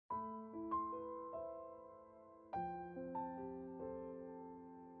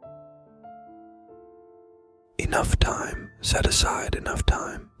enough time, set aside enough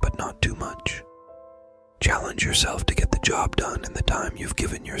time, but not too much. Challenge yourself to get the job done in the time you've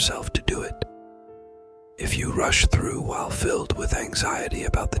given yourself to do it. If you rush through while filled with anxiety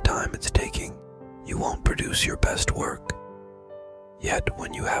about the time it's taking, you won't produce your best work. Yet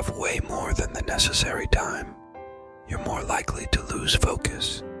when you have way more than the necessary time, you're more likely to lose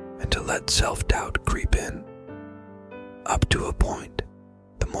focus and to let self-doubt creep in. Up to a point,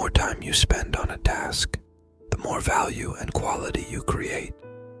 the more time you spend on a task, the more value and quality you create.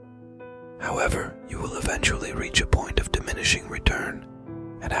 However, you will eventually reach a point of diminishing return,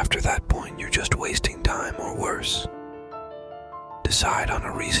 and after that point you're just wasting time or worse. Decide on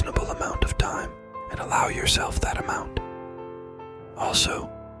a reasonable amount of time and allow yourself that amount. Also,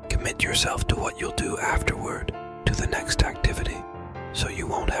 commit yourself to what you'll do afterward, to the next activity, so you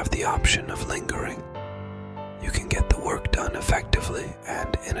won't have the option of lingering. You can get the work done effectively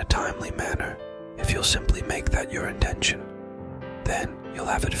and in a timely manner if you'll simply make that your intention. Then you'll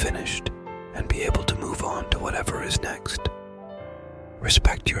have it finished and be able to move on to whatever is next.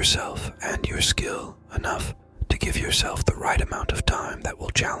 Respect yourself and your skill enough to give yourself the right amount of time that will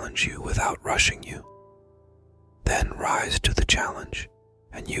challenge you without rushing you. Then rise to the challenge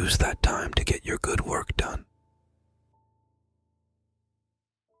and use that time to get your good work done.